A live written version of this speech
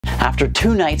After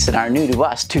 2 nights in our new to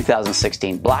us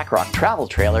 2016 Blackrock travel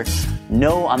trailer,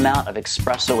 no amount of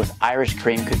espresso with Irish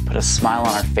cream could put a smile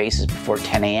on our faces before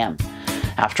 10 a.m.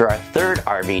 After our 3rd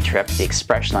RV trip, the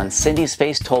expression on Cindy's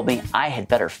face told me I had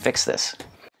better fix this.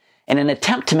 In an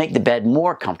attempt to make the bed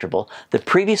more comfortable, the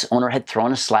previous owner had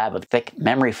thrown a slab of thick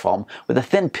memory foam with a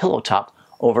thin pillow top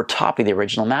over top of the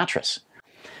original mattress.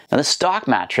 Now, the stock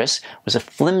mattress was a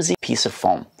flimsy piece of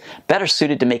foam, better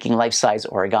suited to making life-size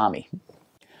origami.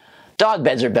 Dog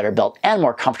beds are better built and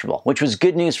more comfortable, which was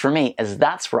good news for me, as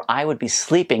that's where I would be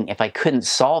sleeping if I couldn't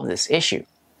solve this issue.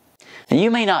 Now, you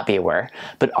may not be aware,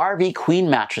 but RV queen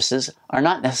mattresses are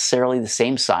not necessarily the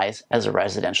same size as a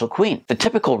residential queen. The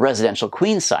typical residential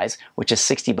queen size, which is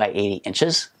 60 by 80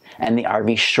 inches, and the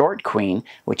RV short queen,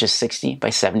 which is 60 by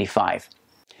 75.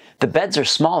 The beds are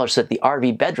smaller so that the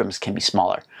RV bedrooms can be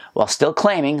smaller, while still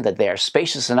claiming that they are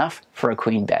spacious enough for a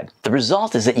queen bed. The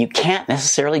result is that you can't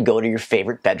necessarily go to your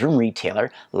favorite bedroom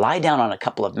retailer, lie down on a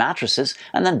couple of mattresses,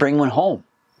 and then bring one home.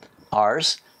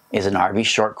 Ours is an RV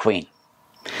short queen.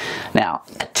 Now,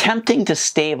 attempting to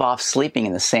stave off sleeping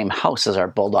in the same house as our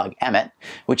bulldog Emmett,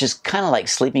 which is kind of like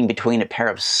sleeping between a pair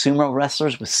of sumo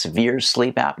wrestlers with severe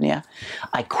sleep apnea,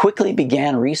 I quickly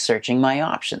began researching my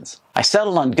options. I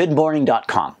settled on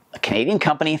goodmorning.com, a Canadian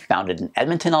company founded in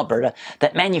Edmonton, Alberta,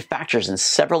 that manufactures in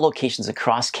several locations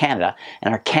across Canada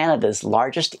and are Canada's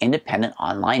largest independent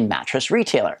online mattress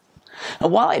retailer. Now,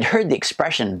 while I'd heard the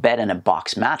expression bed in a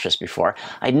box mattress before,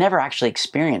 I'd never actually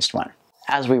experienced one.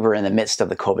 As we were in the midst of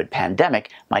the COVID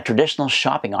pandemic, my traditional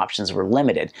shopping options were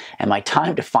limited and my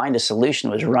time to find a solution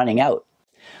was running out.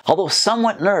 Although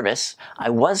somewhat nervous, I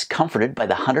was comforted by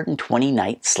the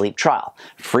 120-night sleep trial,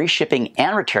 free shipping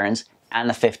and returns, and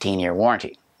the 15-year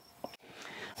warranty.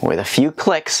 With a few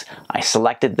clicks, I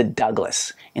selected the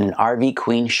Douglas in an RV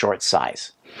queen short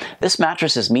size. This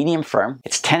mattress is medium firm,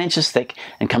 it's 10 inches thick,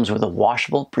 and comes with a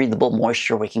washable, breathable,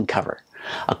 moisture-wicking cover,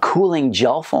 a cooling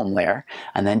gel foam layer,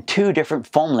 and then 2 different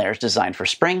foam layers designed for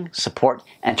spring, support,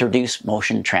 and to reduce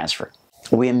motion transfer.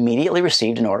 We immediately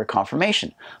received an order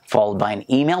confirmation, followed by an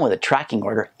email with a tracking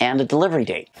order and a delivery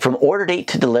date. From order date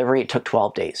to delivery, it took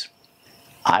 12 days.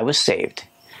 I was saved,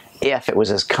 if it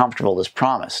was as comfortable as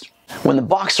promised. When the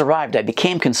box arrived, I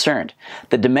became concerned.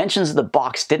 The dimensions of the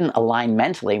box didn't align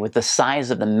mentally with the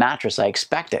size of the mattress I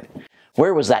expected.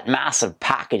 Where was that massive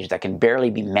package that can barely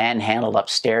be manhandled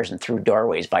upstairs and through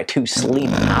doorways by 2 sleep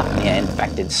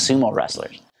apnea-infected sumo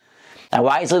wrestlers? I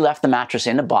wisely left the mattress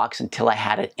in the box until I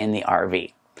had it in the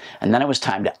RV. And then it was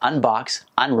time to unbox,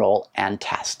 unroll, and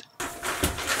test.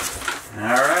 All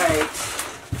right.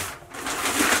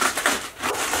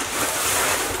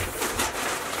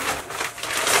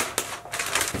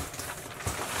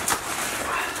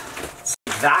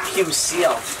 Vacuum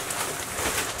sealed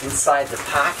inside the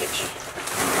package.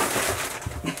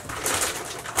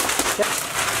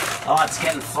 Oh, it's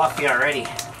getting fluffy already.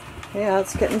 Yeah,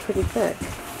 it's getting pretty thick.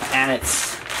 And it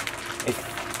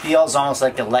feels almost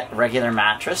like a regular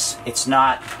mattress. It's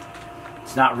not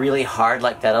really hard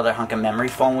like that other hunk of memory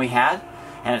foam we had,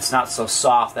 and it's not so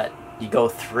soft that you go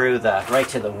through right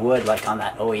to the wood like on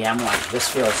that OEM one. This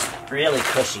feels really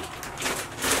cushy.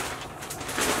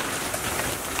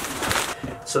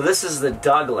 So this is the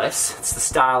Douglas. It's the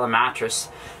style of mattress,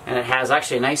 and it has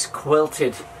actually a nice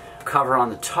quilted cover on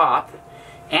the top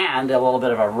and a little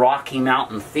bit of a Rocky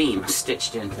Mountain theme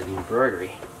stitched into the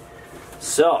embroidery.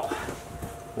 So,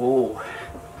 ooh.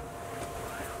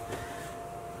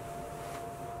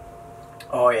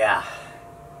 Oh yeah.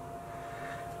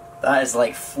 That is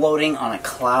like floating on a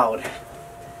cloud.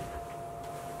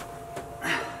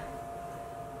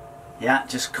 Yeah,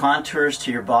 just contours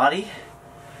to your body.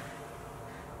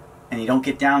 And you don't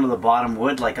get down to the bottom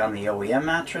wood like on the OEM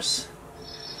mattress.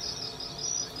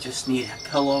 Just need a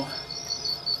pillow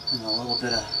and a little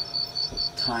bit of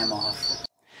time off.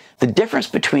 The difference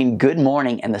between Good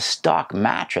Morning and the stock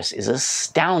mattress is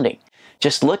astounding.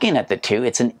 Just looking at the two,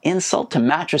 it's an insult to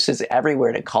mattresses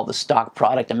everywhere to call the stock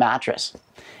product a mattress.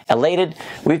 Elated,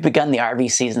 we've begun the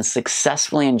RV season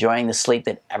successfully enjoying the sleep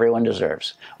that everyone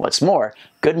deserves. What's more,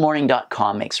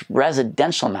 goodmorning.com makes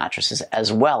residential mattresses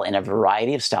as well in a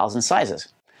variety of styles and sizes.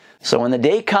 So when the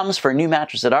day comes for a new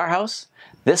mattress at our house,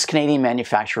 this Canadian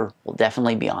manufacturer will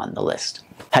definitely be on the list.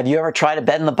 Have you ever tried a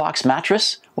bed-in-the-box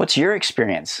mattress? What's your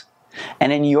experience?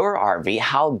 And in your RV,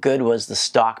 how good was the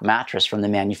stock mattress from the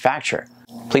manufacturer?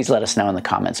 Please let us know in the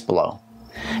comments below.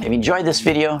 If you enjoyed this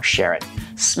video, share it.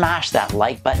 Smash that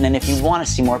like button, and if you want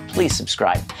to see more, please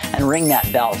subscribe and ring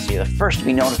that bell so you're the first to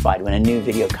be notified when a new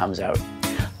video comes out.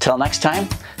 Till next time,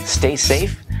 stay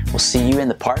safe. We'll see you in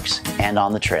the parks and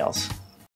on the trails.